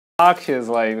talk is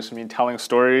like just me telling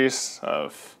stories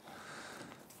of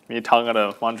me telling it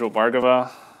of Manju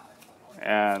Bhargava,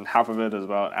 and half of it is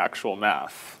about actual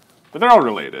math. But they're all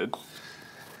related.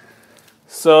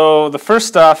 So the first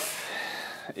stuff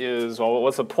is, well,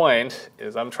 what's the point?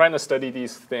 Is I'm trying to study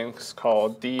these things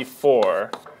called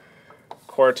D4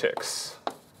 quartics.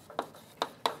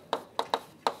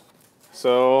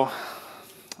 So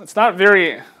it's not a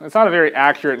very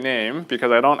accurate name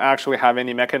because I don't actually have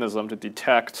any mechanism to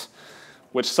detect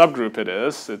which subgroup it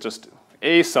is. It's just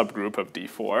a subgroup of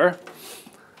D4.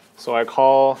 So I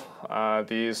call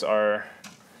these are,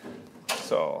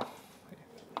 so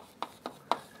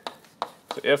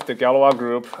if the Galois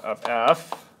group of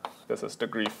F, this is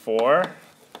degree 4,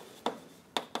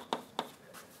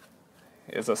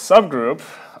 is a subgroup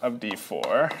of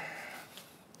D4,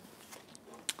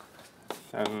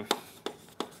 and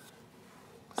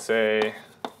say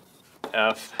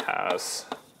F has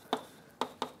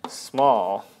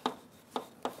small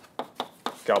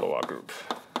Galois group.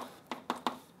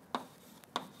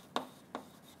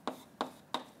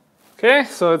 Okay,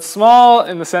 so it's small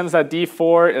in the sense that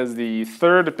D4 is the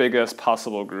third biggest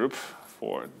possible group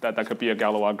for that could be a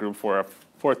Galois group for a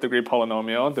fourth degree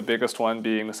polynomial, the biggest one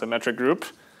being the symmetric group,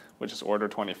 which is order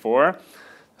 24.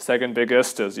 The second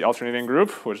biggest is the alternating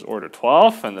group, which is order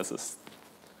 12, and this is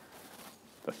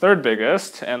the third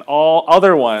biggest, and all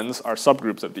other ones are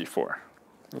subgroups of D4.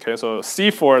 Okay, so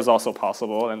C4 is also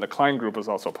possible, and the Klein group is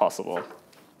also possible.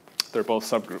 They're both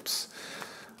subgroups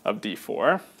of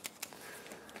D4.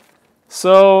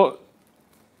 So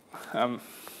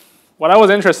what I was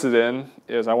interested in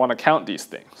is I want to count these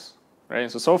things, right?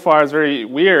 So far it's very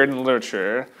weird in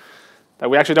literature that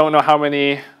we actually don't know how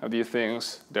many of these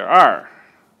things there are.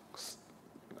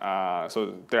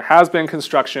 So there has been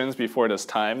constructions before this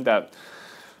time that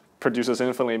produces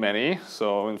infinitely many.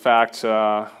 So in fact,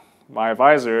 my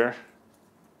advisor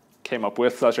came up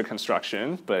with such a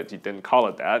construction, but he didn't call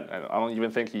it that. And I don't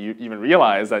even think he even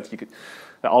realized that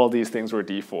that all of these things were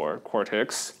D4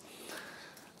 quartics.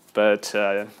 But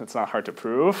it's not hard to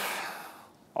prove.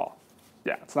 Oh,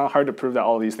 yeah, it's not hard to prove that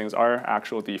all of these things are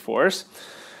actual D4s.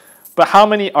 But how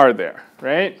many are there,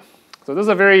 right? So this is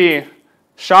a very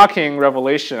shocking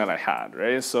revelation that I had,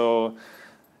 right? So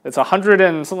it's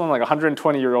something like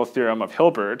 120-year-old theorem of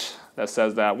Hilbert that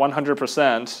says that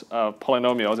 100% of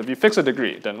polynomials, if you fix a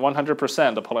degree, then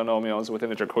 100% of polynomials with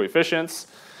integer coefficients,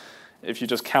 if you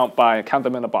just count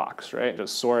them in a box, right?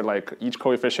 Just sort like each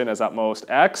coefficient is at most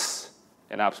x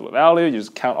in absolute value. You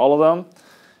just count all of them.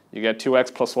 You get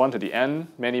 2x plus 1 to the n,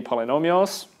 many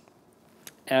polynomials.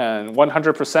 And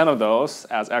 100% of those,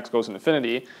 as x goes to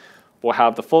infinity, will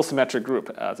have the full symmetric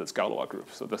group as its Galois group.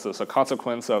 So this is a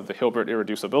consequence of the Hilbert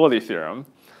irreducibility theorem.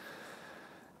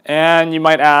 And you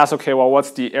might ask, okay, well, what's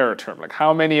the error term? Like,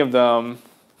 how many of them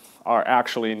are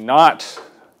actually not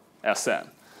Sn?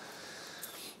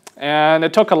 And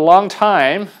it took a long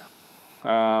time.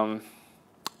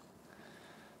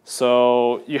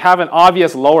 So you have an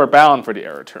obvious lower bound for the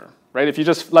error term, right? If you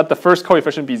just let the first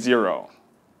coefficient be 0,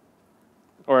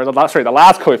 or the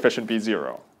last coefficient be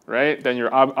 0, right? Then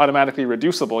you're automatically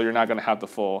reducible. You're not going to have the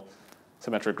full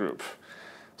symmetric group.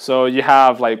 So you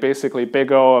have like basically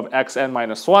big O of xn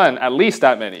minus 1, at least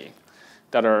that many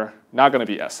that are not going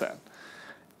to be Sn.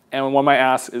 And one might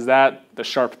ask, is that the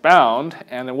sharp bound?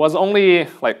 And it was only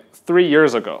like 3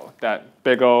 years ago that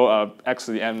big O of x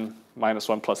to the n minus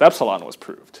 1 plus epsilon was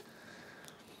proved.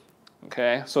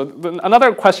 Okay, so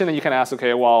another question that you can ask,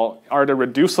 okay, well, are the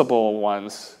reducible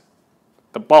ones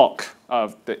the bulk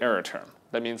of the error term?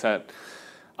 That means that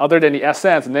other than the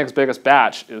Sn's, the next biggest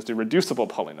batch is the reducible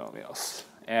polynomials.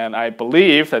 And I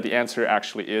believe that the answer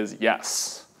actually is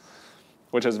yes,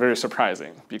 which is very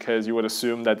surprising because you would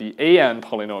assume that the AN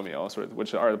polynomials,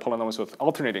 which are the polynomials with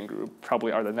alternating group,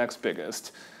 probably are the next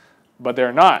biggest. But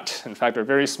they're not. In fact, they're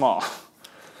very small.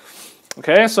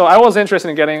 Okay, so I was interested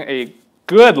in getting a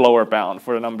good lower bound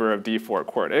for the number of D4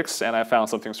 quartics, and I found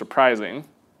something surprising.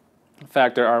 In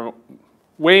fact, there are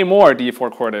way more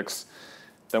D4 quartics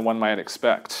than one might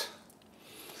expect.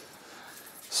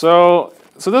 So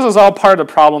this is all part of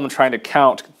the problem of trying to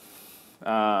count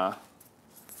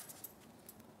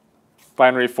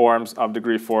binary forms of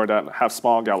degree 4 that have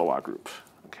small Galois group.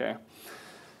 Okay.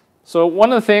 So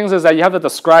one of the things is that you have to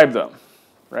describe them,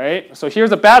 right? So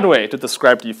here's a bad way to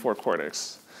describe D4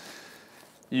 quartics.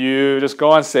 You just go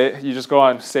on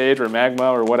Sage or Magma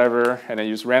or whatever, and then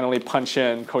you just randomly punch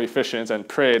in coefficients and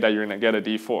pray that you're going to get a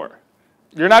D4.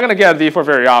 You're not going to get a D4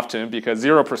 very often because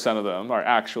 0% of them are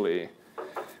actually,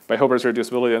 by Hilbert's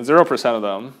reducibility, and 0% of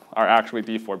them are actually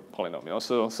D4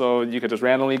 polynomials. So you could just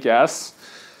randomly guess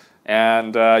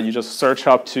And you just search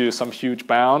up to some huge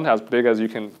bound, as big as you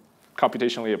can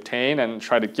computationally obtain, and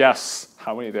try to guess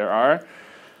how many there are.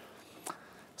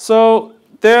 So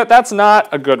that's not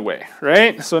a good way,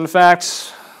 right? So in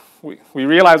fact, we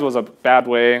realized it was a bad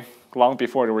way long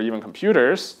before there were even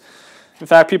computers. In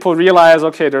fact, people realized,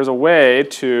 okay, there's a way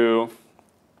to,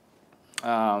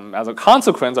 as a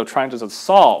consequence of trying to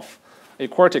solve a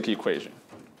quartic equation.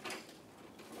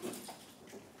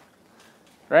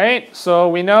 Right? So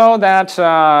we know that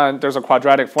there's a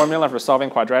quadratic formula for solving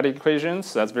quadratic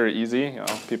equations. That's very easy. You know,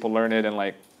 people learn it in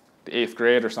like the 8th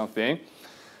grade or something.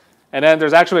 And then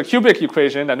there's actually a cubic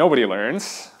equation that nobody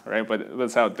learns, right? But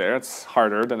it's out there. It's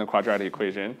harder than the quadratic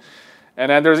equation. And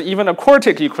then there's even a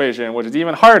quartic equation, which is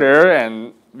even harder,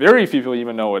 and very few people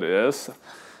even know what it is.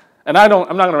 And I'm not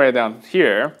going to write it down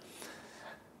here.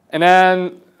 And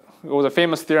then it was a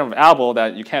famous theorem of Abel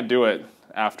that you can't do it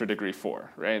after degree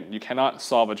 4, right? You cannot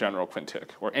solve a general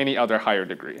quintic or any other higher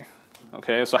degree.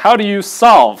 Okay, so how do you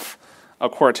solve a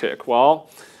quartic? Well,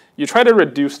 you try to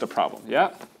reduce the problem.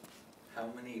 Yeah?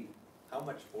 How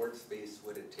much board space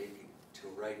would it take to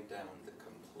write down the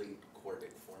complete quartic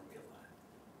formula?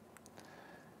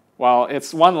 Well,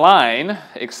 it's one line,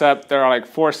 except there are like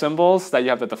 4 symbols that you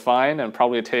have to define, and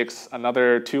probably it takes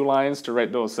another 2 lines to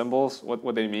write those symbols,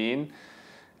 what they mean.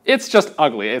 It's just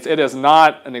ugly. It is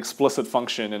not an explicit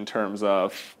function in terms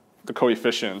of the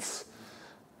coefficients,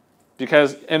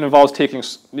 because it involves taking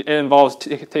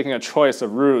a choice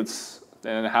of roots,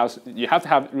 and you have to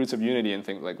have roots of unity and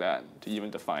things like that to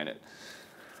even define it.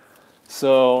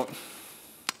 So,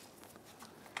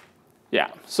 yeah.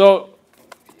 So,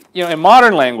 you know, in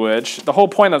modern language, the whole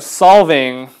point of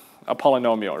solving a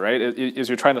polynomial, right, is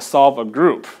you're trying to solve a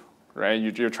group, right?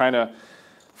 You're trying to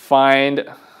find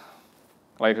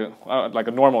like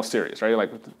a normal series, right?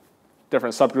 Like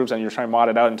different subgroups, and you're trying to mod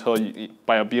it out until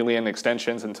by abelian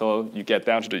extensions until you get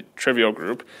down to the trivial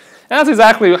group. And that's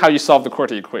exactly how you solve the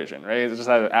quartic equation, right? It's just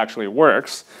how it actually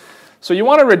works. So you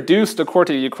want to reduce the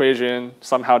quartic equation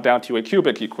somehow down to a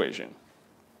cubic equation.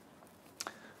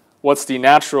 What's the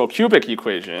natural cubic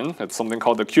equation? It's something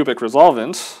called the cubic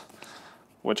resolvent,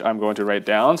 which I'm going to write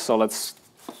down. So let's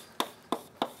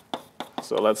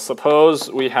suppose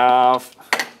we have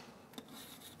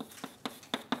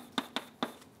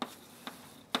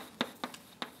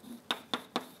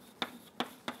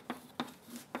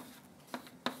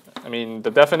I mean,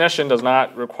 the definition does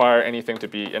not require anything to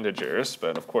be integers,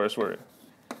 but of course we're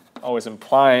always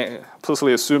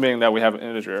implicitly assuming that we have an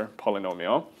integer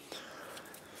polynomial.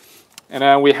 And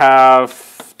then we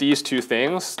have these 2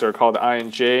 things. They're called I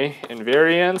and j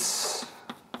invariants.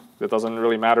 It doesn't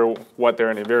really matter what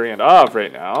they're an invariant of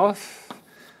right now.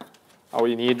 All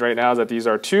we need right now is that these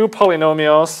are 2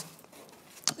 polynomials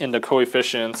in the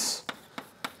coefficients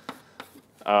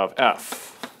of f.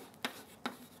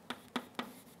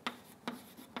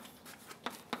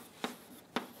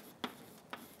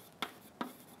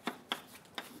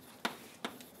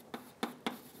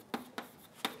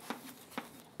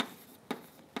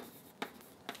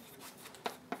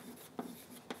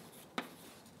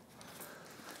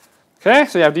 Okay,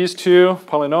 so you have these 2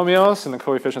 polynomials in the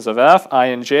coefficients of f, I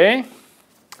and j.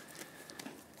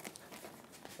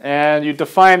 And you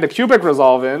define the cubic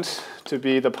resolvent to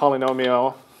be the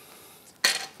polynomial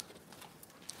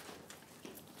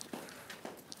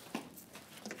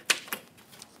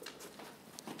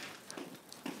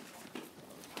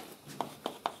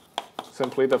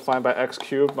simply defined by x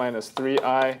cubed minus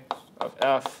 3i of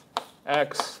f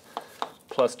x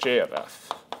plus j of f.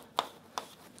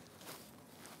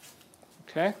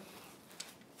 Okay,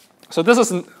 so this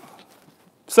is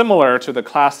similar to the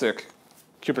classic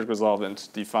cubic resolvent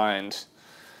defined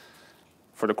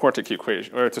for the quartic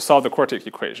equation, or to solve the quartic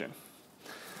equation.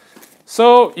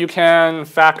 So you can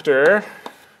factor,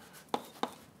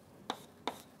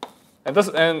 and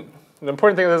the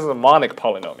important thing is this is a monic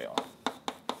polynomial.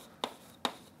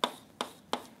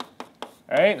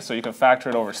 All right, so you can factor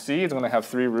it over c. It's going to have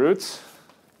 3 roots.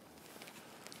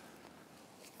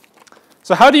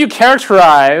 So how do you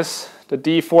characterize the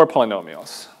D4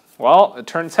 polynomials? Well, it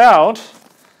turns out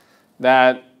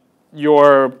that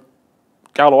your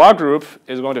Galois group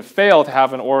is going to fail to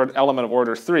have an element of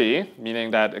order 3,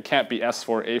 meaning that it can't be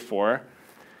S4, A4.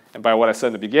 And by what I said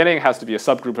in the beginning, it has to be a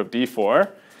subgroup of D4,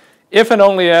 if and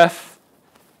only if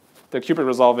the cubic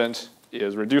resolvent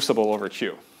is reducible over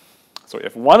Q. So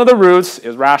if one of the roots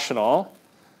is rational,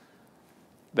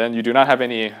 then you do not have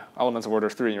any elements of order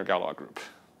 3 in your Galois group.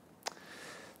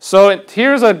 So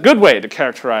here's a good way to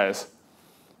characterize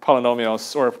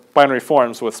polynomials or binary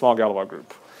forms with small Galois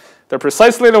group. They're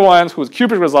precisely the ones whose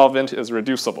cubic resolvent is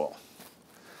reducible.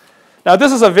 Now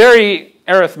this is a very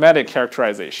arithmetic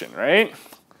characterization, right?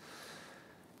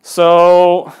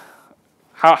 So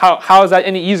how is that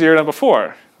any easier than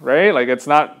before, right? Like it's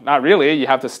not really. You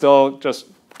have to still just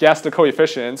guess the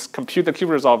coefficients, compute the cube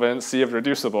resolvent, see if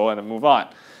reducible, and then move on.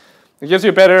 It gives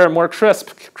you a better, more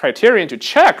crisp criterion to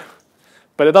check,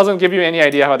 but it doesn't give you any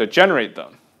idea how to generate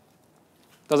them.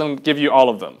 It doesn't give you all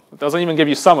of them. It doesn't even give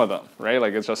you some of them, right?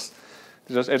 Like it's just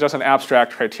an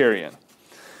abstract criterion.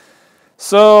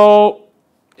 So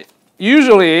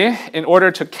usually, in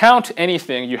order to count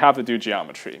anything, you have to do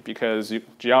geometry, because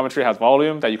geometry has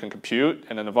volume that you can compute,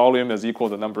 and then the volume is equal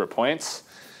to the number of points.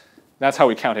 That's how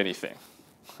we count anything.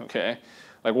 Okay,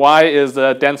 like why is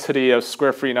the density of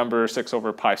square free number 6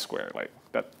 over pi squared? Like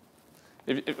that,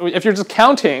 if you're just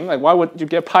counting, like why would you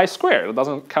get pi squared? It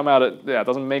doesn't come out. It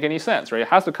doesn't make any sense, right? It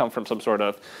has to come from some sort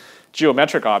of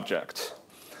geometric object.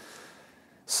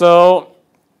 So,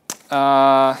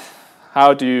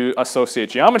 how do you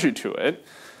associate geometry to it?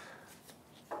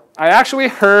 I actually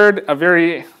heard a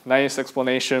very nice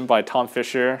explanation by Tom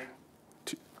Fisher,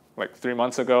 like 3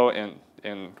 months ago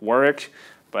in Warwick,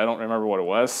 but I don't remember what it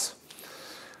was.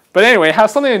 But anyway, it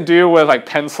has something to do with like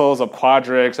pencils of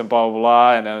quadrics and blah, blah,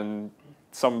 blah, and then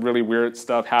some really weird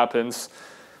stuff happens.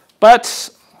 But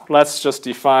let's just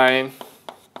define.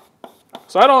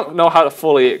 So I don't know how to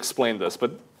fully explain this,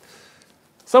 but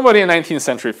somebody in the 19th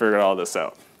century figured all this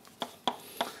out.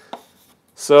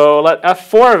 So let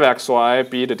F4 of xy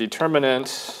be the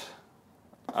determinant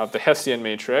of the Hessian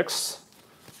matrix.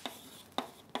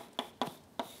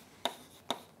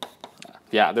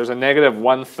 Yeah, there's a negative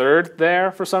 1/3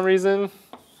 there for some reason.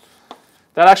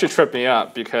 That actually tripped me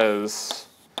up because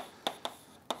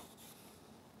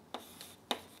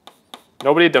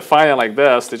nobody defined it like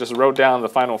this. They just wrote down the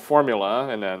final formula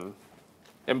and then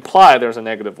implied there's a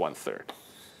negative 1/3.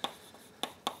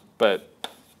 But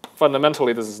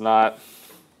fundamentally, this is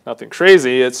nothing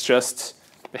crazy. It's just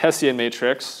the Hessian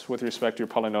matrix with respect to your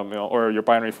polynomial or your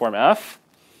binary form f.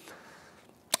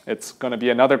 It's going to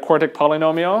be another quartic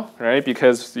polynomial, right?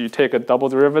 Because you take a double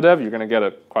derivative, you're going to get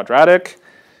a quadratic.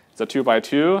 It's a 2 by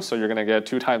 2, so you're going to get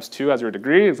 2 times 2 as your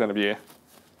degree. It's going to be,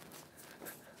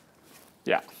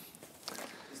 yeah.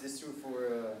 Is this true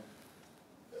for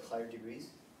higher degrees?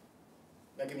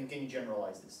 Like, I mean, can you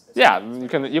generalize this? Yeah, you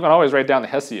can always write down the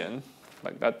Hessian.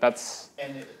 Like that's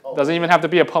doesn't even have to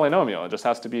be a polynomial. It just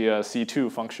has to be a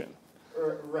C2 function.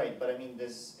 Right, but I mean,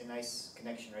 there's a nice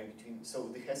connection, right, between. So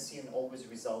the Hessian always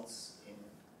results in.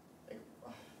 Like,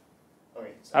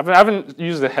 okay. So I haven't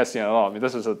used the Hessian at all. I mean,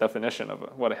 this is a definition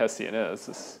of what a Hessian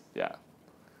is. Yeah. I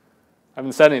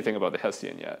haven't said anything about the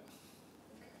Hessian yet.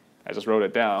 I just wrote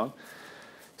it down.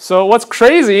 So what's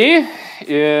crazy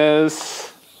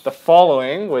is the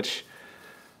following, which,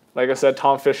 like I said,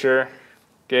 Tom Fisher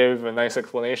gave a nice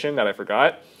explanation that I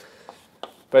forgot.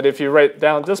 But if you write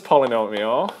down this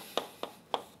polynomial,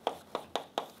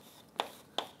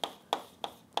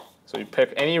 so you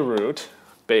pick any root,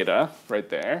 beta, right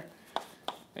there,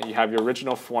 and you have your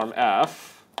original form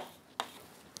f.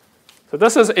 So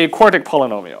this is a quartic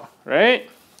polynomial, right?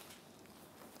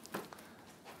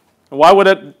 Why would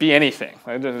it be anything?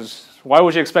 Why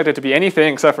would you expect it to be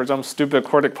anything except for some stupid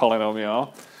quartic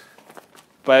polynomial?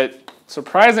 But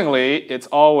surprisingly, it's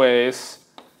always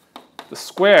the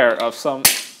square of some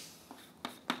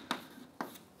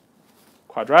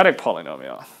quadratic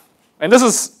polynomial. And this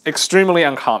is extremely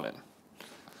uncommon.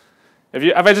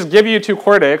 If I just give you 2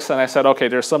 quartics and I said, okay,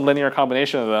 there's some linear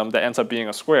combination of them that ends up being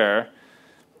a square,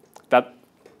 that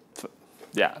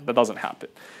doesn't happen.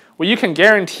 What you can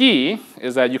guarantee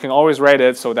is that you can always write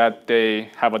it so that they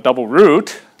have a double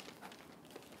root.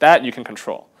 That you can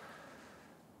control.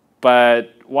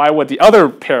 But why would the other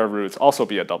pair of roots also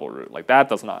be a double root? Like that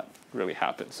does not really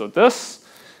happen. So this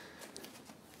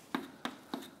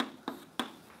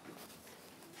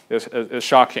is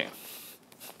shocking.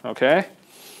 Okay?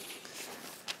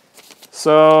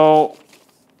 So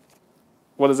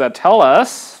what does that tell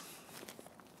us?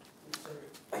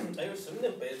 Are you assuming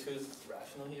that beta 2 is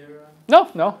rational here?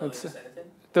 No. Anything?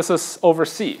 This is over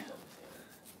C.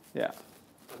 Yeah.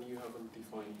 And you haven't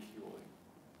defined QI.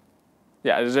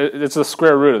 Yeah, it's the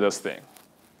square root of this thing.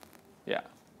 Yeah.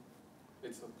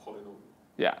 It's a polynomial.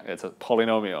 Yeah, it's a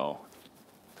polynomial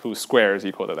whose square is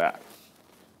equal to that.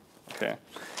 Okay.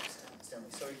 Stanley,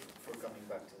 sorry for coming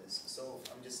back to this. So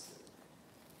I'm just,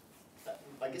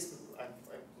 I guess I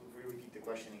will repeat the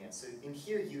question again. So in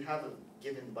here you have a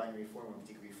given binary form of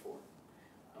degree 4.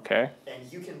 Okay.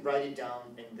 And you can write it down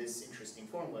in this interesting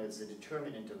formula as a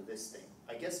determinant of this thing.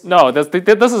 I guess. No,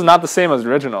 this is not the same as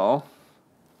original.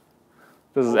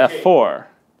 This is Okay. F4.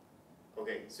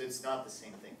 Okay, so it's not the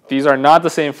same thing. Okay. These are not the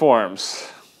same forms.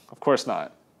 course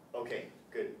not. Okay,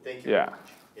 good. Thank you Yeah. very much.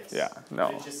 Yes. Yeah, no.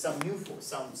 But it's just some new form,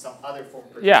 some other form.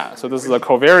 Yeah, so this is a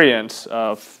covariant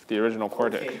of the original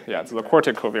quartic. Okay. Yeah, it's the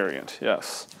quartic covariant,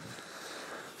 yes.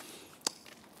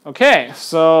 Okay,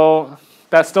 so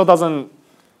that still doesn't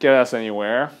get us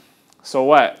anywhere. So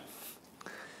what?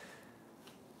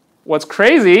 What's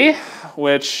crazy,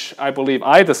 which I believe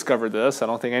I discovered this, I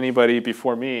don't think anybody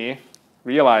before me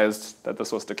realized that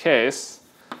this was the case,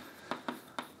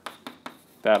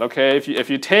 that, okay, if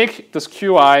you take this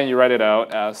qi and you write it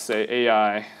out as, say,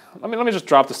 ai, let me just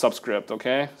drop the subscript,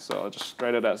 okay? So just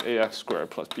write it as ax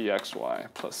squared plus bxy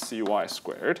plus cy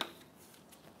squared.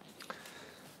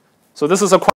 So this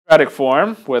is a quadratic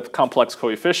form with complex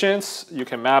coefficients. You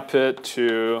can map it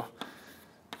to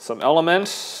some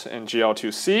element in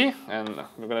GL2C, and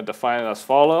we're going to define it as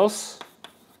follows.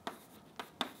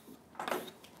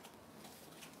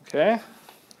 Okay,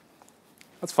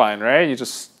 that's fine, right?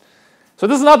 So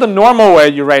this is not the normal way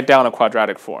you write down a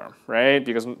quadratic form, right?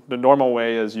 Because the normal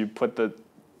way is you put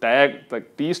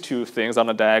like these two things on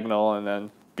a diagonal and then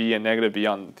b and negative b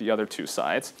on the other two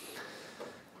sides.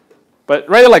 But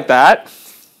write it like that,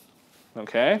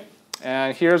 okay?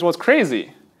 And here's what's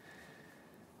crazy.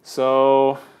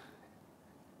 So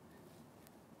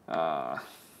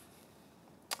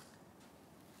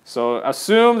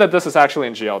assume that this is actually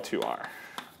in GL2R.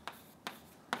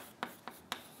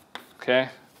 Okay,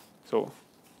 so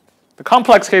the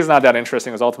complex case is not that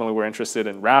interesting, because ultimately we're interested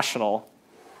in rational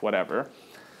whatever.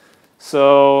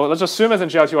 So let's assume it's in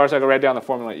GL2R, so I can write down the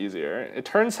formula easier. It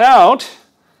turns out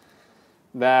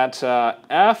that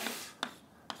f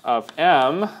of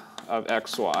m of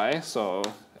xy, so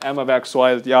m of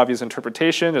xy is the obvious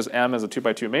interpretation. There's m as a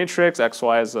 2x2 matrix,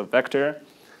 xy is a vector.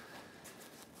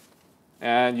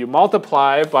 And you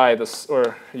multiply by this,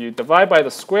 or you divide by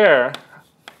the square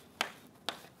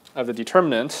of the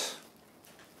determinant.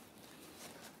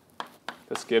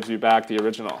 This gives you back the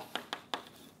original.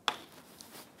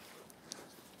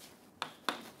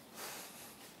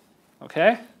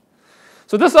 Okay?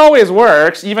 So this always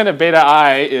works, even if beta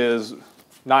I is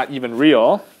not even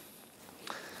real.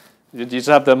 You just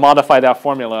have to modify that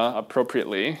formula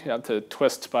appropriately. You have to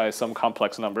twist by some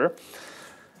complex number.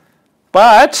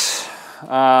 But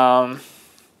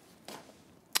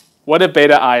what if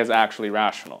beta I is actually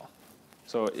rational?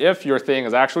 So if your thing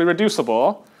is actually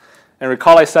reducible, and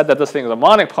recall I said that this thing is a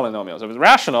monic polynomial. So if it's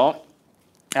rational,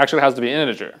 it actually has to be an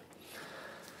integer.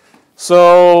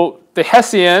 So the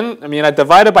Hessian, I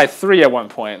divided by 3 at one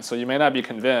point, so you may not be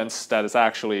convinced that it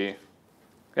actually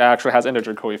has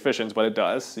integer coefficients, but it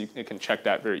does. So you can check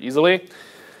that very easily.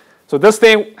 So this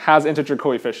thing has integer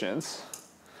coefficients.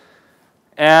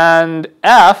 And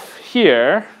f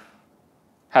here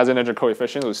has integer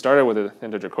coefficients. We started with an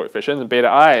integer coefficient, and beta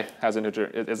I has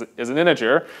is an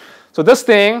integer. So this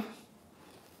thing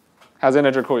has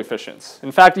integer coefficients.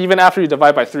 In fact, even after you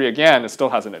divide by 3 again, it still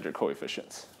has integer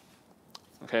coefficients.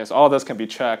 Okay, so all this can be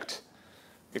checked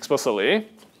explicitly.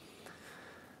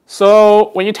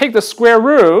 So when you take the square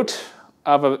root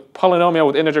of a polynomial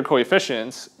with integer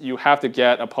coefficients, you have to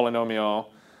get a polynomial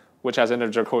which has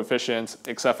integer coefficients,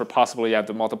 except for possibly you have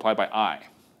to multiply by I.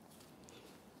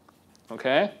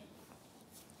 Okay?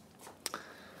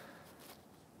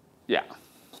 Yeah.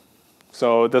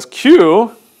 So this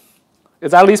Q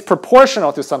is at least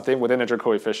proportional to something with integer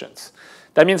coefficients.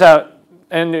 That means that,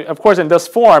 and of course in this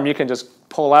form, you can just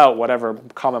pull out whatever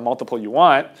common multiple you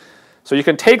want. So you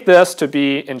can take this to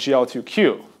be in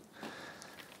GL2Q.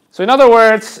 So in other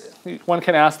words, one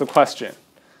can ask the question.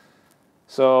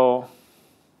 So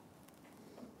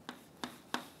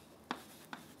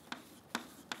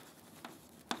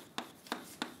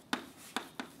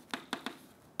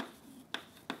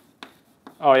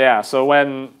oh yeah, so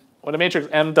when the matrix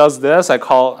M does this, I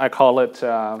call it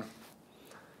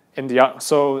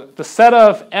so the set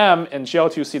of M in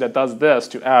GL2C that does this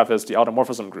to F is the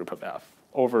automorphism group of F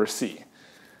over C.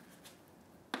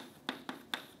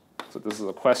 So this is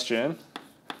a question.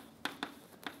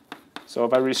 So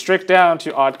if I restrict down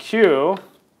to odd Q,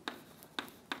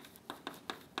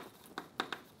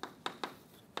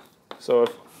 so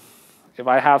if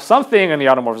I have something in the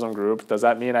automorphism group, does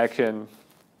that mean I'm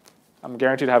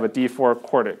guaranteed to have a D4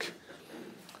 quartic?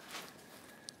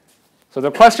 So the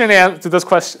answer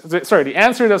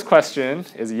to this question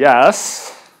is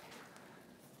yes,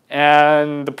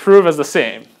 and the proof is the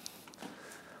same.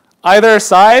 Either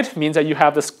side means that you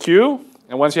have this Q,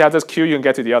 and once you have this Q, you can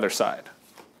get to the other side.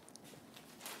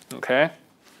 Okay?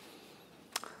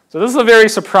 So this is a very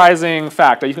surprising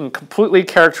fact, that you can completely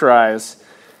characterize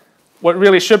what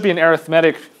really should be an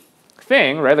arithmetic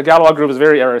thing, right? The Galois group is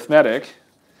very arithmetic,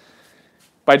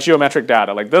 by geometric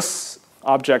data. Like this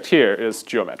object here is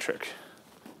geometric.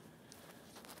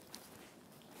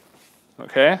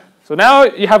 Okay, so now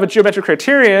you have a geometric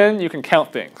criterion, you can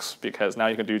count things, because now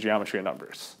you can do geometry and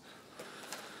numbers.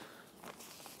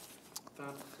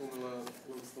 That formula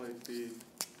looks like the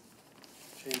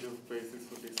change of basis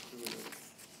for discriminants.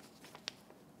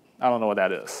 I don't know what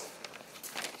that is.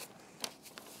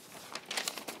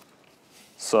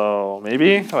 So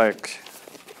maybe, like,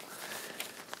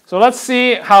 so let's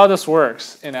see how this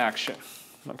works in action,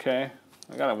 okay?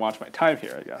 I gotta watch my time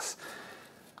here, I guess.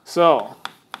 So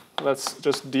let's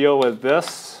just deal with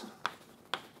this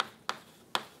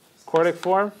quartic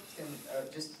form. And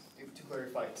just to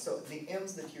clarify, so the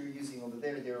m's that you're using over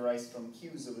there, they arise from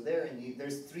q's over there, and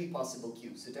there's 3 possible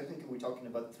q's. So technically we're talking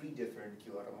about 3 different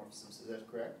q automorphisms, is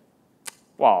that correct?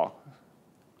 Well,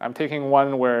 I'm taking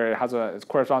one where it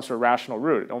corresponds to a rational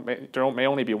root. There may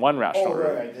only be one rational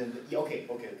root. Right. Yeah, okay.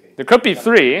 There could be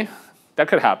 3. That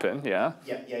could happen, yeah.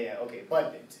 Yeah, okay.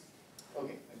 But,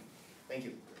 okay, thank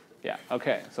you. Yeah,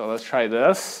 okay, so let's try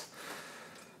this.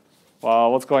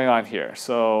 Well, what's going on here?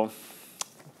 So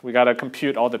we got to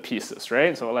compute all the pieces,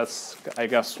 right? So I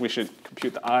guess we should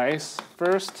compute the i's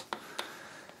first.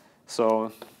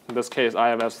 So in this case, I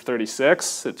of f is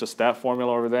 36. It's just that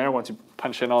formula over there. Once you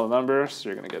punch in all the numbers,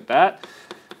 you're going to get that.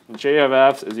 And j of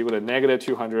f is equal to negative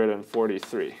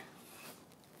 243.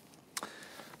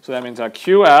 So that means that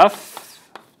qf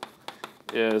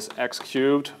is x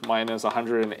cubed minus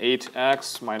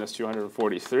 108x minus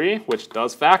 243, which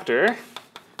does factor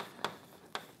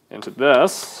into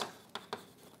this.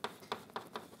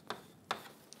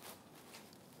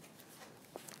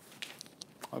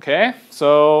 Okay,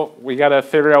 so we got to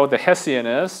figure out what the Hessian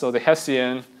is. So the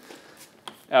Hessian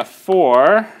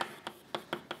F4,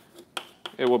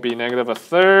 it will be negative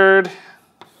 1/3.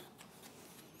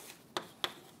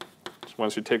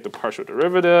 Once you take the partial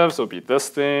derivatives, it'll be this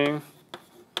thing.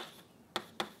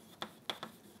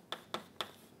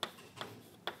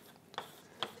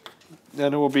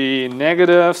 Then it will be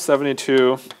negative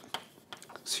 72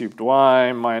 cubed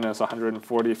y minus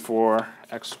 144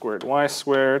 x squared y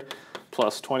squared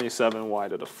plus 27y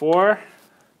to the 4.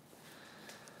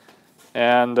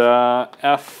 And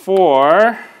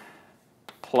F4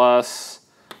 plus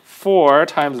 4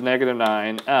 times negative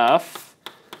 9f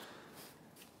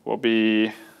will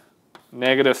be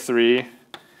negative 3,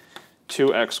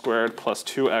 2x squared plus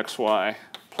 2xy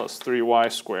plus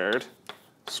 3y squared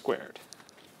squared.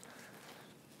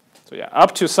 So yeah,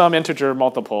 up to some integer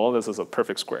multiple, this is a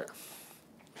perfect square.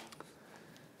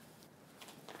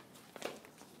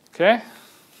 Okay?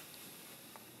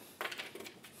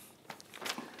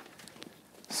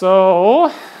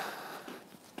 So,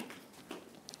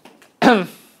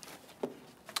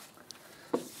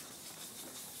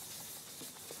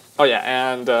 oh yeah,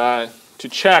 and to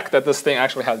check that this thing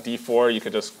actually has D4, you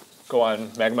could just go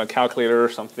on Magma Calculator or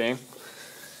something.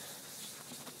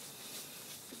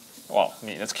 Well, I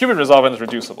mean, it's qubit resolved and it's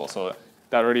reducible, so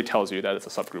that already tells you that it's a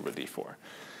subgroup of D4.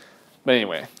 But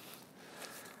anyway.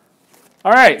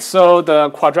 All right, so the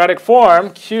quadratic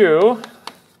form, Q,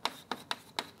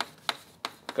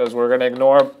 because we're going to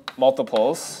ignore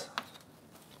multiples,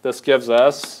 this gives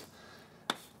us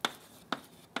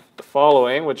the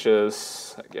following, which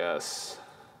is, I guess,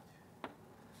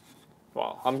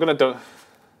 well, I'm going to do,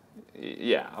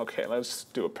 yeah, okay, let's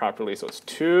do it properly. So it's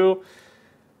 2,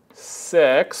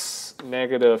 6,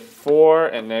 negative 4,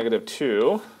 and negative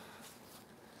 2.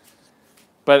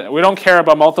 But we don't care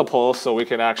about multiples, so we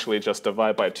can actually just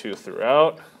divide by 2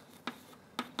 throughout.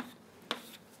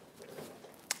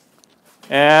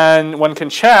 And one can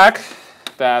check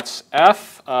that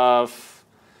f of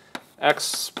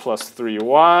x plus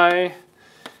 3y,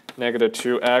 negative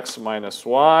 2x minus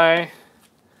y,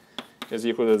 is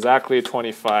equal to exactly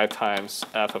 25 times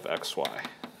f of xy.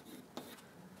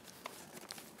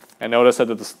 And notice that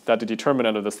the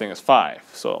determinant of this thing is 5.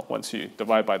 So once you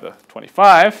divide by the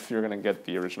 25, you're going to get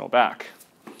the original back.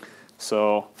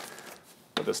 So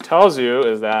what this tells you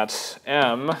is that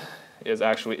M is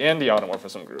actually in the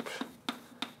automorphism group.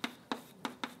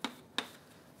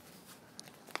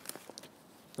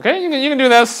 Okay, you can do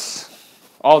this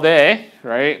all day,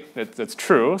 right? It's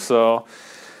true. So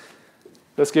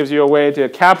this gives you a way to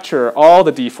capture all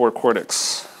the D4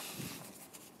 quartics.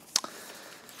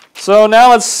 So now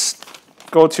let's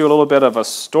go to a little bit of a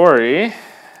story,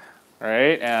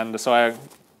 right? And so I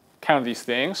counted these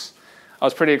things. I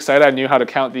was pretty excited. I knew how to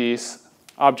count these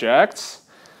objects.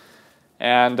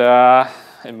 And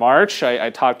in March,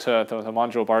 I talked to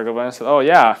Manjul Bhargava and said, oh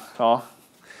yeah, well,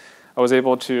 I was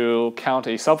able to count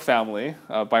a subfamily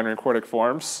of binary quartic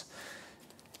forms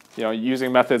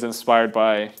using methods inspired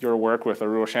by your work with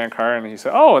Arul Shankar, and he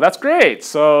said, "Oh, that's great.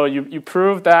 So you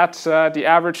proved that the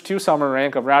average two-summer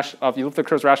rank of elliptic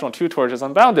curves rational two torch is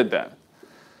unbounded then."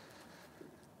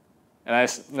 And I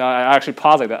actually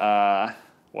paused like that.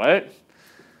 What?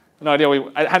 No idea.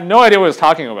 I had no idea what he was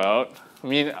talking about. I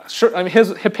mean, sure. I mean,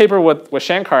 his paper with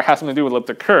Shankar has something to do with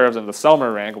elliptic curves and the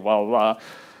Selmer rank, blah blah blah.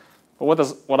 But what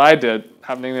does what I did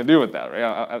have anything to do with that, right?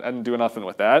 I didn't do nothing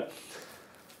with that.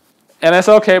 And I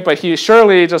said, okay, but he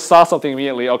surely just saw something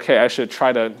immediately. Okay, I should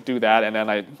try to do that. And then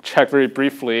I checked very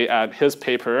briefly at his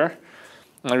paper,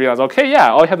 and I realized, okay,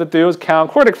 yeah, all you have to do is count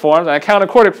quartic forms, and I counted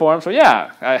quartic forms, so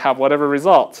yeah, I have whatever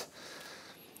result.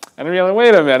 And I realized,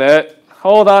 wait a minute,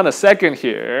 hold on a second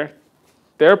here.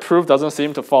 Their proof doesn't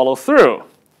seem to follow through.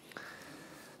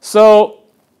 So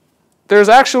there's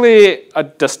actually a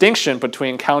distinction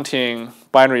between counting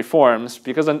binary forms,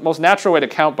 because the most natural way to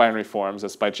count binary forms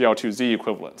is by GL2Z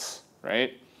equivalence,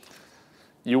 right?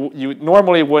 You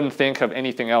normally wouldn't think of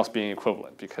anything else being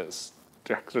equivalent, because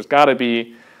there's got to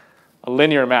be a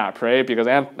linear map, right? Because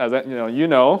as you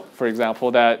know, for example,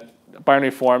 that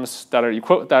binary forms that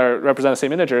represent the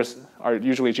same integers are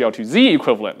usually GL2Z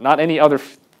equivalent, not any other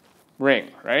ring,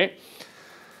 right?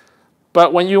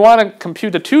 But when you want to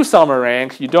compute the two-Selmer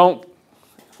rank, you don't,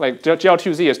 like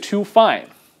GL2Z is too fine.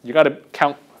 You got to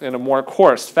count in a more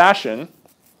coarse fashion.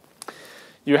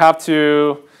 You have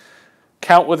to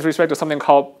count with respect to something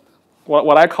called,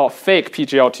 what I call fake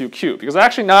PGL2Q, because it's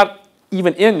actually not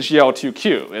even in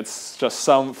GL2Q. It's just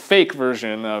some fake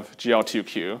version of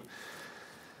GL2Q.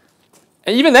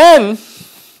 And even then,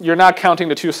 you're not counting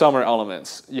the two-Selmer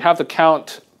elements. You have to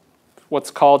count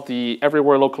what's called the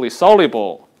everywhere locally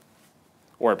soluble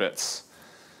orbits.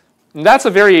 And that's a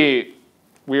very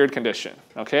weird condition.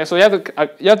 Okay, so you have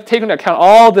to take into account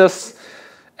all this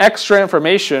extra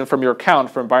information from your count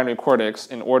from binary quartics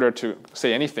in order to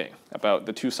say anything about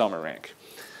the two-Selmer rank.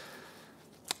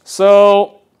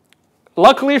 So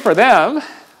luckily for them,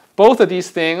 both of these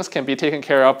things can be taken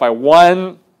care of by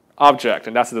one object,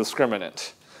 and that's the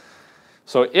discriminant.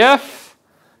 So if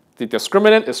the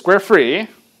discriminant is square-free,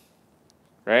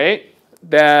 right,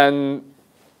 then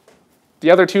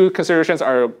the other two considerations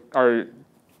are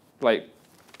like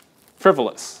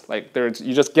frivolous. Like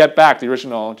you just get back the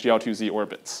original GL2Z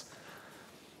orbits.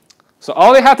 So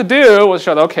all they had to do was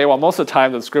show that, okay, well, most of the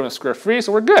time the discriminant is square-free,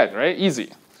 so we're good, right?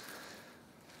 Easy.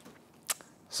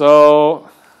 So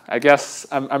I guess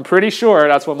I'm pretty sure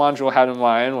that's what Manjul had in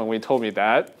mind when we told me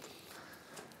that.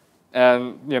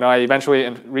 And I eventually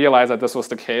realized that this was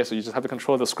the case. So you just have to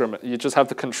control the discriminant. You just have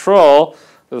to control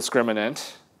the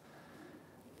discriminant.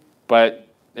 But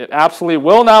it absolutely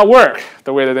will not work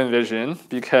the way that they envision,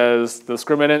 because the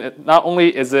discriminant, not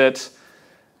only is it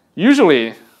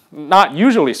not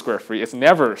usually square-free, it's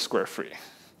never square-free.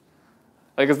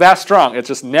 Like, it's that strong. It's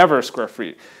just never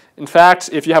square-free. In fact,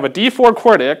 if you have a D4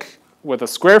 quartic with a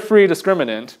square-free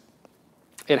discriminant,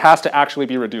 it has to actually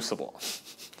be reducible,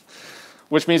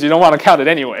 which means you don't want to count it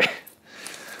anyway.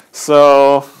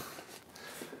 So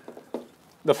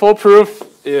the full proof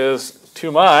is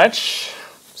too much,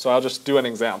 so I'll just do an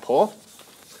example.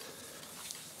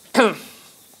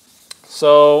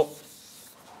 So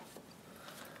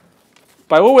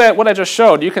by what I just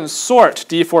showed, you can sort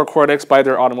D4 quartics by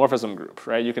their automorphism group,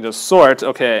 right? You can just sort,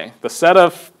 okay, the set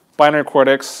of binary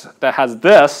quartics that has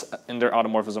this in their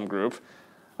automorphism group,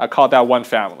 I call that one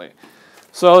family.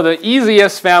 So the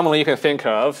easiest family you can think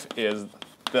of is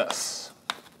this.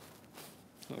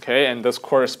 Okay, and this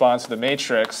corresponds to the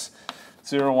matrix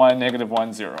 0, 1, negative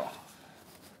 1, 0.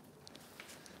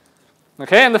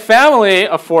 Okay, and the family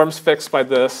of forms fixed by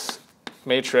this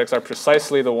matrix are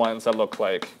precisely the ones that look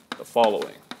like the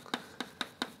following.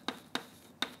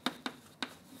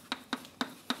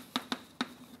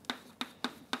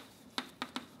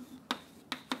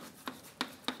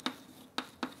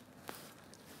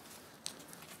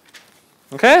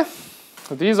 Okay,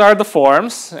 so these are the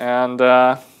forms, and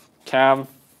Cam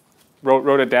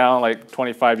wrote it down like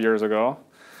 25 years ago.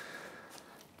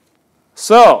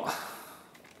 So,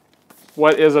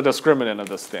 what is a discriminant of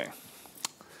this thing?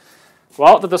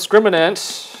 Well, the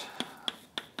discriminant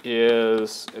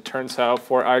is, it turns out,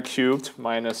 4i cubed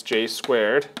minus j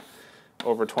squared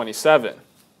over 27.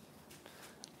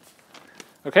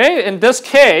 Okay, in this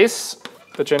case,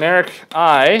 the generic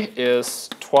I is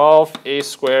 12a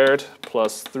squared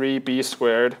plus 3b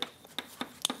squared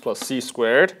plus c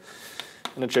squared.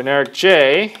 And the generic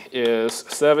j is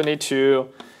 72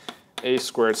 a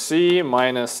squared c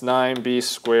minus 9b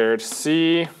squared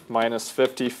c minus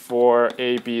 54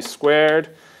 ab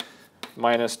squared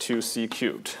minus 2c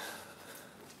cubed.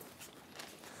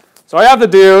 So all you have to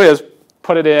do is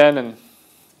put it in and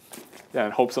Yeah,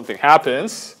 and hope something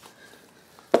happens.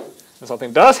 And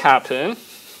something does happen.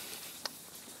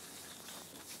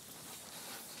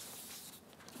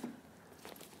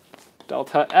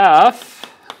 Delta F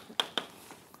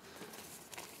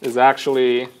is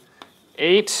actually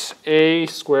 8a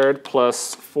squared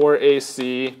plus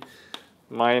 4ac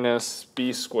minus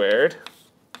b squared,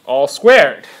 all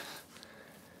squared,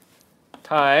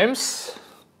 times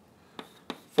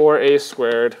 4a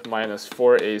squared minus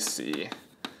 4ac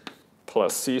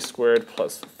plus c squared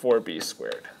plus 4b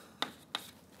squared.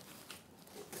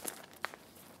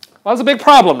 Well, that's a big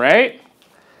problem, right?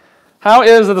 How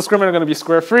is the discriminant going to be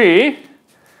square free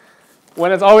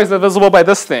when it's always divisible by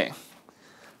this thing?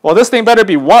 Well, this thing better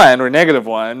be 1 or negative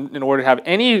 1 in order to have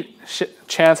any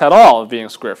chance at all of being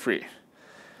square free.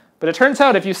 But it turns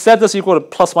out if you set this equal to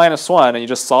plus minus 1 and you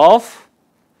just solve,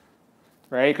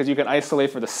 right, because you can isolate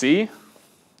for the c,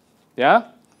 yeah?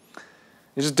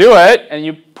 You just do it and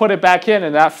you put it back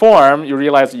in that form, you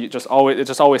realize it just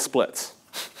always splits.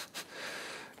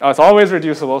 It's always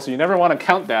reducible, so you never want to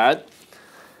count that.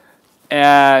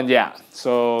 And yeah,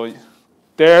 so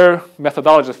their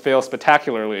methodology fails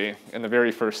spectacularly in the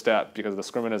very first step because the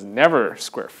discriminant is never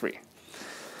square free.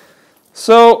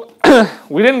 So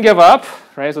we didn't give up,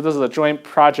 right? So this is a joint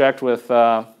project with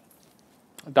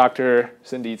Dr.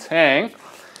 Cindy Tang,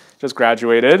 just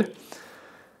graduated.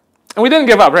 And we didn't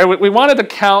give up, right? We wanted to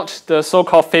count the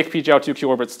so-called fake PGL2Q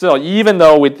orbit still, even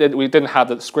though we didn't have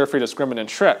the square free discriminant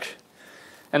trick.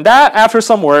 And that, after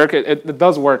some work, it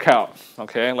does work out,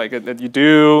 okay? Like you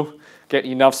do get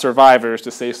enough survivors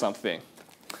to say something.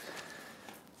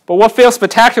 But what fails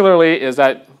spectacularly is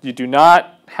that you do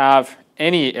not have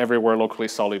any everywhere locally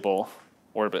soluble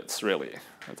orbits, really.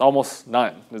 It's almost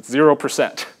none. It's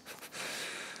 0%.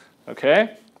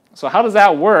 Okay? So how does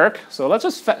that work? So let's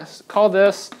just call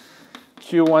this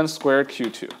Q1 squared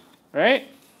Q2, right?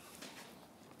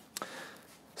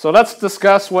 So let's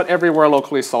discuss what everywhere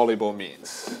locally soluble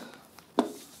means.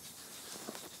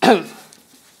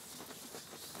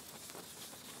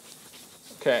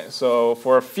 Okay, so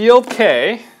for a field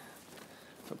K,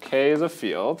 so K is a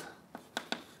field,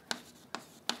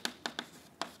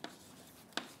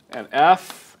 and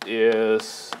F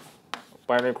is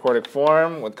binary quartic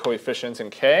form with coefficients in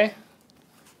K.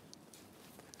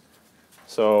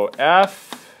 So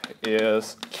F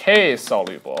is K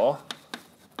soluble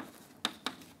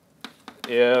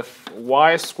if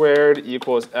y squared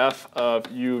equals f of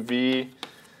uv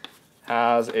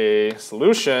has a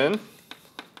solution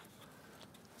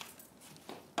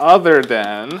other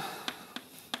than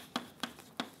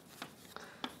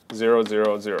 0,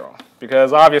 0, 0.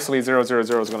 Because obviously 0, 0,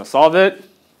 0 is going to solve it,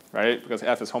 right? Because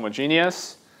f is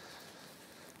homogeneous.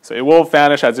 So it will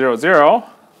vanish at 0, 0.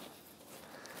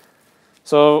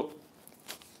 So,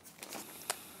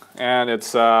 and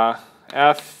it's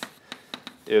f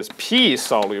is p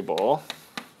soluble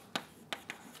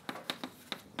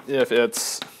if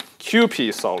it's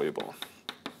qp soluble.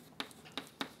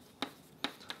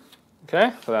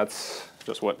 Okay, so that's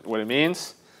just what it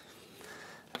means.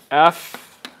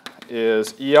 F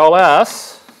is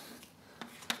ELS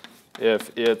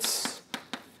if it's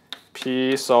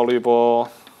p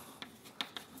soluble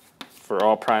for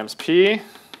all primes p,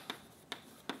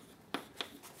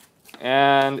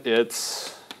 and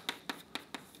it's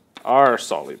R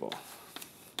soluble.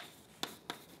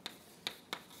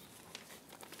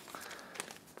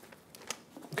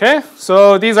 Okay,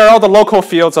 so these are all the local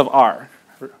fields of R.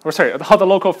 Or sorry, all the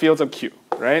local fields of Q,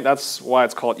 right? That's why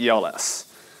it's called ELS.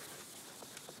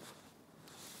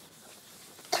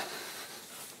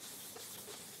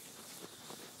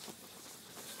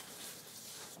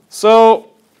 So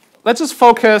let's just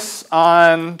focus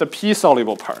on the P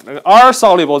soluble part. R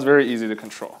soluble is very easy to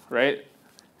control, right?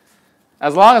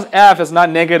 As long as F is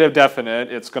not negative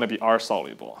definite, it's going to be R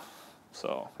soluble.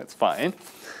 So it's fine.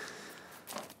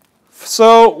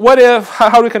 So what if,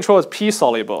 how do we control its P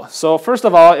soluble? So first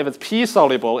of all, if it's P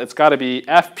soluble, it's got to be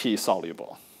FP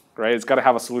soluble, right? It's got to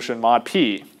have a solution mod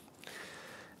P.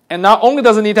 And not only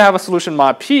does it need to have a solution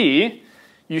mod P,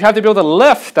 you have to be able to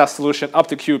lift that solution up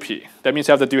to QP. That means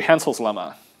you have to do Hensel's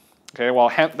lemma. Okay, well,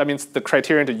 that means the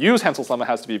criterion to use Hensel's lemma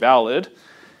has to be valid.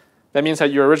 That means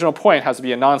that your original point has to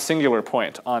be a non-singular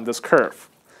point on this curve.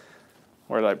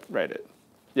 Where did I write it?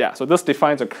 Yeah, so this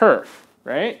defines a curve,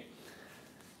 right?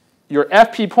 Your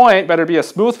FP point better be a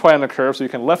smooth point on the curve so you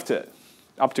can lift it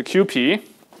up to QP.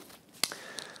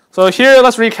 So here,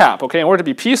 let's recap. Okay, in order to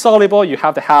be P soluble, you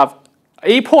have to have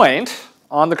a point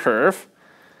on the curve,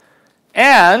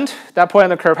 and that point on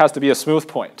the curve has to be a smooth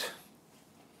point.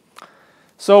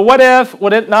 So what if,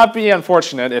 would it not be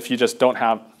unfortunate if you just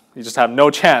have no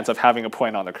chance of having a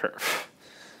point on the curve?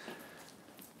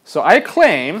 So I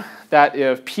claim that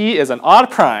if P is an odd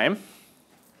prime,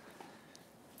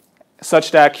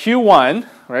 such that Q1,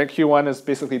 right, Q1 is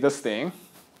basically this thing,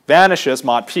 vanishes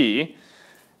mod P,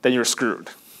 then you're screwed,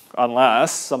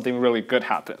 unless something really good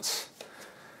happens.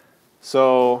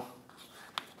 So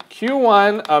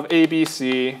Q1 of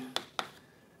ABC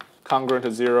congruent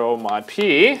to 0 mod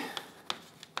P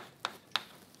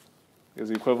is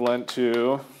equivalent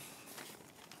to,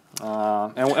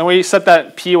 and we said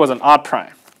that P was an odd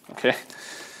prime, okay?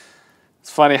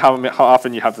 It's funny how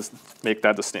often you have to make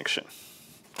that distinction.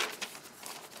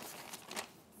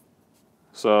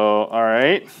 So, all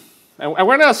right. And we're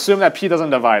going to assume that P doesn't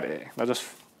divide A. Let's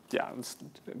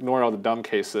ignore all the dumb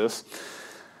cases.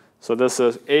 So this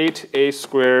is 8A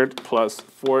squared plus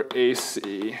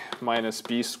 4AC minus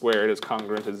B squared is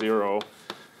congruent to 0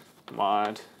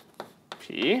 mod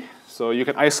P. So you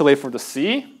can isolate from the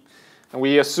C. And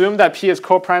we assume that P is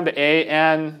co-prime to A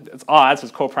and its odds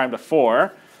is co-prime to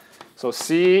 4. So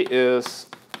C is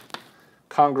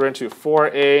congruent to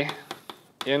 4A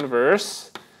inverse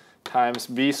times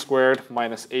B squared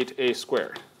minus 8A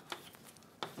squared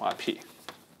mod P.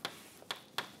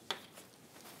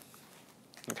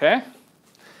 Okay?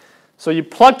 So you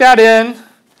plug that in,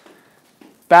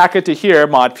 back into here,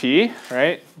 mod P,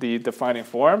 right? The defining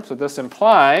form. So this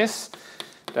implies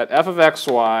that f of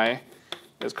xy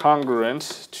is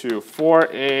congruent to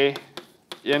 4A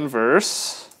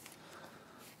inverse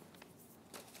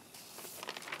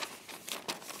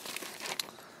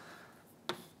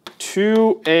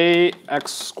 (2a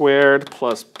x squared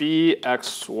plus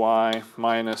bxy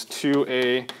minus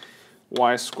 2a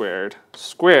y squared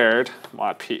squared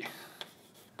mod P.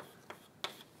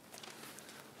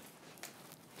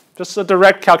 Just a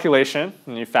direct calculation,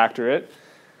 and you factor it.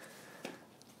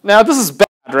 Now this is bad,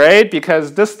 right?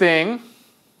 Because this thing,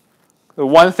 the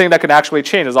one thing that can actually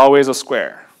change is always a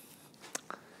square.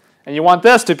 And you want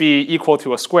this to be equal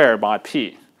to a square mod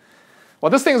P. Well,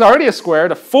 this thing's already a square.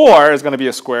 The 4 is going to be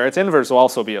a square. Its inverse will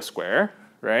also be a square,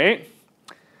 right?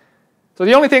 So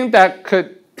the only thing that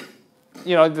could,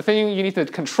 the thing you need to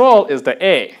control is the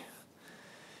A.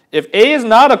 If A is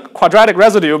not a quadratic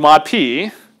residue mod P,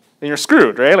 then you're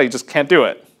screwed, right? Like you just can't do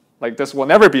it. Like this will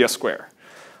never be a square.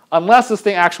 Unless this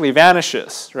thing actually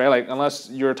vanishes, right? Like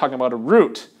unless you're talking about a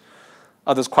root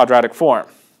of this quadratic form.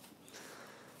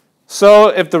 So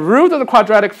if the root of the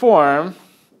quadratic form,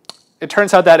 it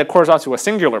turns out that it corresponds to a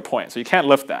singular point, so you can't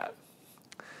lift that.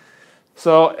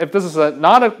 So if this is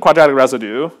not a quadratic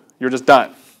residue, you're just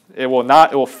done. It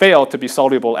will fail to be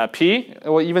soluble at P. It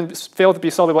will even fail to be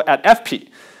soluble at FP,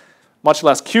 much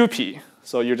less QP.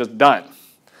 So you're just done.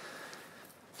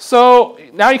 So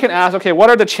now you can ask, okay,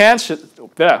 what are the chances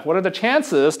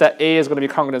that A is going to be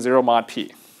congruent to 0 mod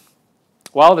P?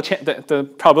 Well, the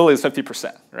probability is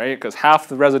 50%, right? Because half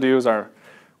the residues are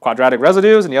quadratic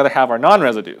residues and the other half are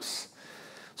non-residues.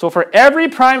 So for every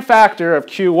prime factor of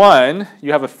Q1,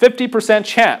 you have a 50%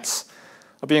 chance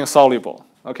of being soluble.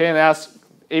 Okay, and as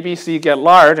ABC get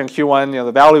large and Q1,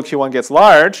 the value of Q1 gets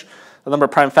large, the number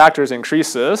of prime factors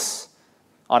increases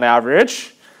on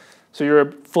average. So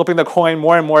you're flipping the coin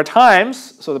more and more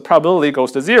times, so the probability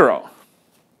goes to 0.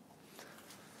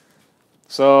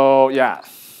 So yeah,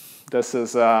 this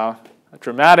is a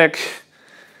dramatic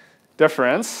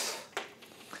difference.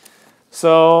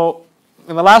 So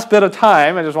in the last bit of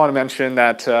time, I just want to mention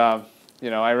that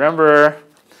I remember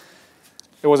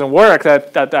it was in work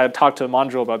that I talked to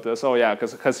Manjul about this. Oh yeah,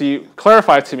 because he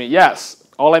clarified to me, yes,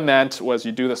 all I meant was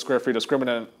you do the square-free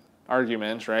discriminant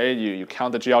argument, right? You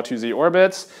count the GL2Z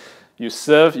orbits, you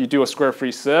do a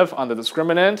square-free sieve on the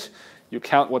discriminant, you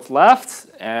count what's left,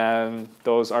 and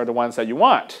those are the ones that you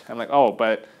want. I'm like, oh,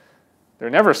 but they're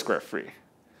never square-free.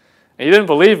 And he didn't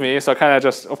believe me, so I kind of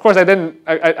just, of course I didn't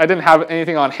have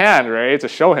anything on hand, right, to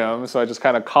show him, so I just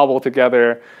kind of cobbled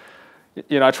together,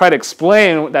 I tried to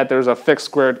explain that there's a fixed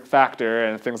squared factor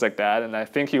and things like that, and I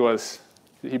think he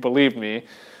believed me.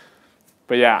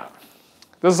 But yeah,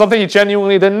 this is something he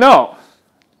genuinely didn't know.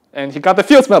 And he got the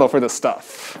Fields Medal for this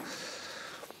stuff.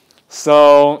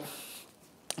 So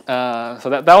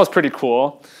that was pretty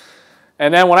cool.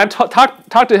 And then when I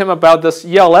talked to him about this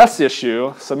ELS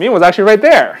issue, Samin was actually right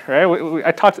there, right?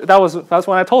 That's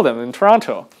when I told him in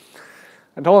Toronto.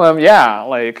 I told him, yeah,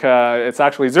 it's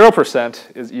actually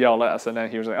 0% is ELS, and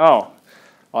then he was like, oh,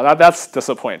 well that's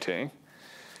disappointing.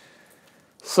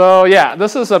 So yeah,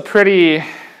 this is a pretty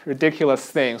ridiculous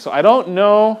thing. So I don't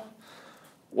know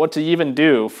what to even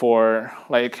do for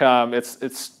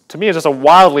to me it's just a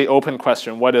wildly open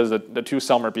question. What is the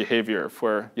two-Selmer behavior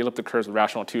for elliptic curves with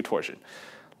rational two torsion?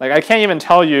 I can't even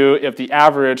tell you if the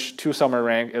average two-Selmer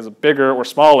rank is bigger or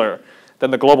smaller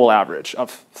than the global average,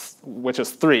 which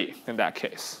is 3 in that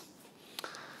case.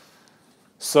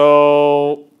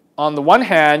 So on the one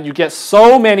hand, you get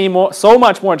so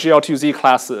much more GL2Z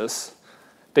classes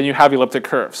than you have elliptic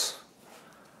curves.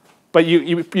 But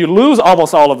you lose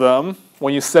almost all of them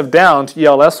when you sieve down to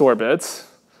ELS orbits.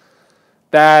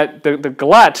 That the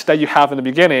glut that you have in the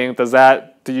beginning,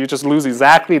 do you just lose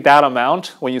exactly that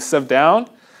amount when you sieve down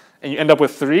and you end up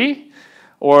with 3?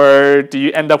 Or do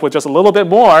you end up with just a little bit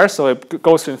more, so it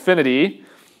goes to infinity?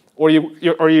 Or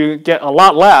you get a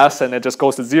lot less and it just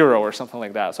goes to 0 or something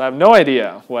like that. So I have no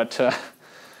idea what.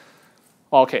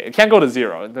 Okay, it can't go to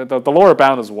 0. The lower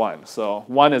bound is 1. So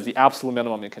 1 is the absolute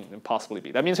minimum it can possibly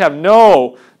be. That means you have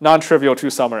no non-trivial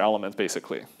two-summer elements,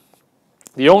 basically.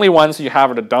 The only ones you have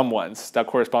are the dumb ones that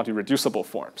correspond to reducible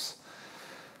forms.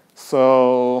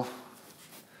 So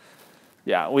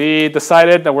yeah, we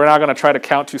decided that we're not going to try to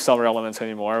count two-summer elements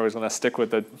anymore. We're going to stick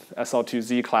with the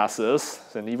SL2Z classes.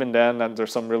 And even then,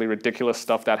 there's some really ridiculous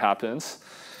stuff that happens.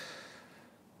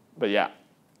 But yeah,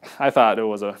 I thought it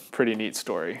was a pretty neat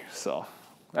story. So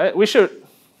we should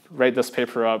write this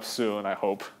paper up soon, I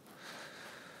hope.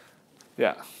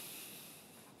 Yeah.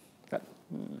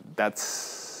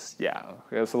 That's, yeah.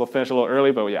 I guess we'll finish a little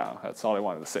early, but yeah, that's all I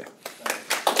wanted to say.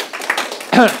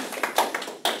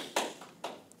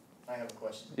 I have a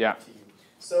question yeah. to you.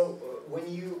 So when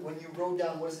you wrote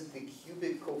down, what is it, the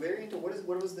cubic covariant, or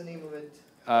what was the name of it?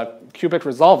 Cubic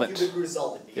resolvent. Cubic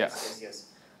resolvent, yes. Yes.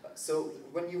 So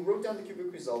when you wrote down the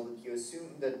cubic resolvent, you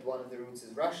assume that one of the roots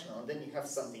is rational, and then you have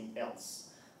something else,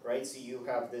 right? So you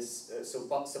have this.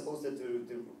 Suppose that the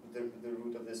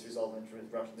root of this resolvent is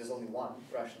rational. There's only one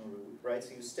rational root, right?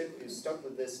 So you stuck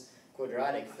with this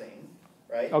quadratic thing,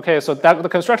 right? Okay, so the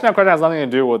construction of quadratic has nothing to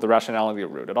do with the rationality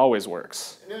of root. It always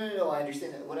works. No. I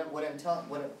understand that. What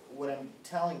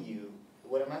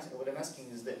I'm asking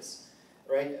is this,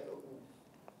 right?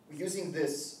 Using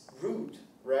this root,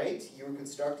 right? You're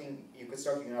constructing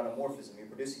an automorphism. You're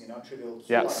producing a non-trivial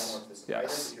Q automorphism, right?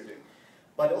 That's what you're doing.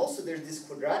 But also there's this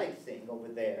quadratic thing over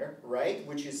there, right?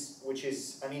 Which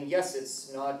is I mean, yes,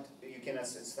 it's not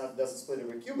doesn't split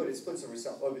over Q, but it splits over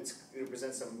some. It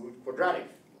represents some quadratic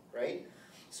field, right?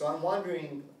 So I'm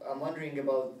wondering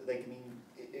about, like, I mean,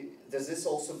 does this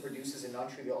also produces a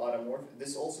non-trivial automorphism?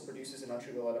 This also produces a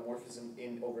non-trivial automorphism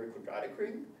over a quadratic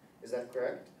ring. Is that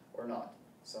correct or not?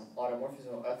 Some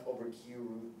automorphism of F over Q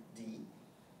root D.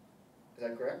 Is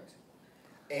that correct?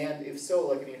 And if so,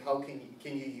 like, I mean, how can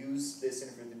you use this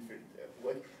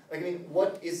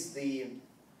what is the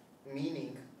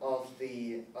meaning of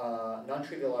the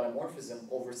non-trivial automorphism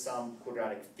over some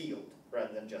quadratic field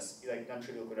rather than just like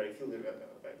non-trivial quadratic field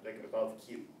like above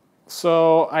Q?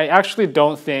 So I actually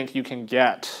don't think you can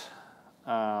get.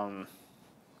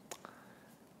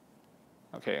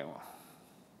 Okay.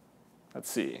 Let's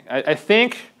see. I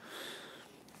think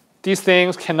these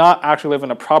things cannot actually live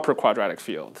in a proper quadratic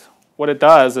field. What it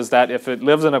does is that if it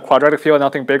lives in a quadratic field and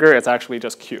nothing bigger, it's actually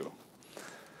just Q.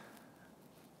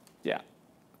 Yeah.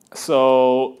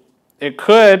 So it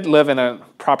could live in a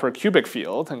proper cubic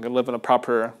field and could live in a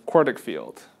proper quartic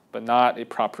field, but not a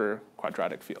proper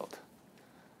quadratic field.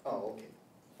 Oh,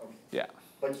 okay. Yeah.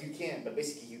 But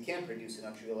basically you can produce a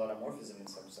non-trivial automorphism in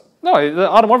some. No, the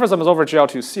automorphism is over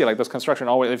GL2C. Like this construction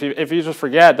always, if you just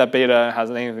forget that beta has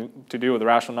anything to do with the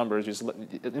rational numbers,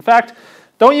 in fact,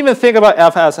 don't even think about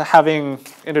F as having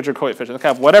integer coefficients. Okay,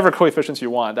 have whatever coefficients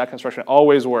you want. That construction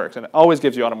always works, and it always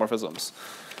gives you automorphisms.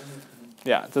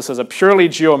 Yeah, this is a purely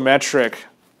geometric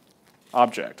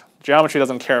object. Geometry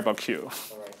doesn't care about Q.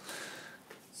 All right.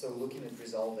 So looking at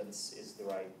resolvents is the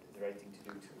right thing to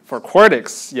do too. For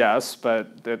quartics, yes, but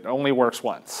it only works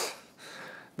once.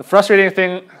 The frustrating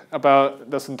thing about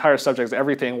this entire subject is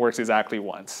everything works exactly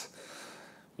once.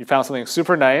 You found something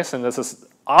super nice, and this is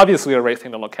obviously a right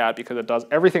thing to look at because it does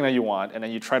everything that you want, and then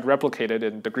you try to replicate it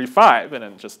in degree 5, and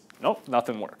then just, nope,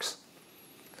 nothing works.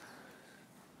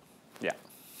 Yeah.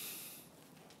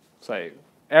 So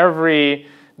every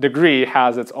degree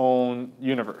has its own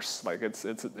universe. Like it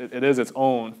is its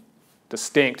own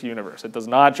distinct universe. It does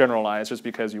not generalize just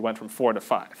because you went from 4 to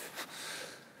 5.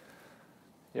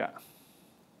 Yeah.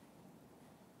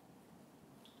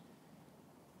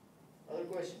 Other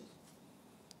questions?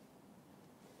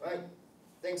 Right.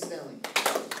 Thanks, Stanley.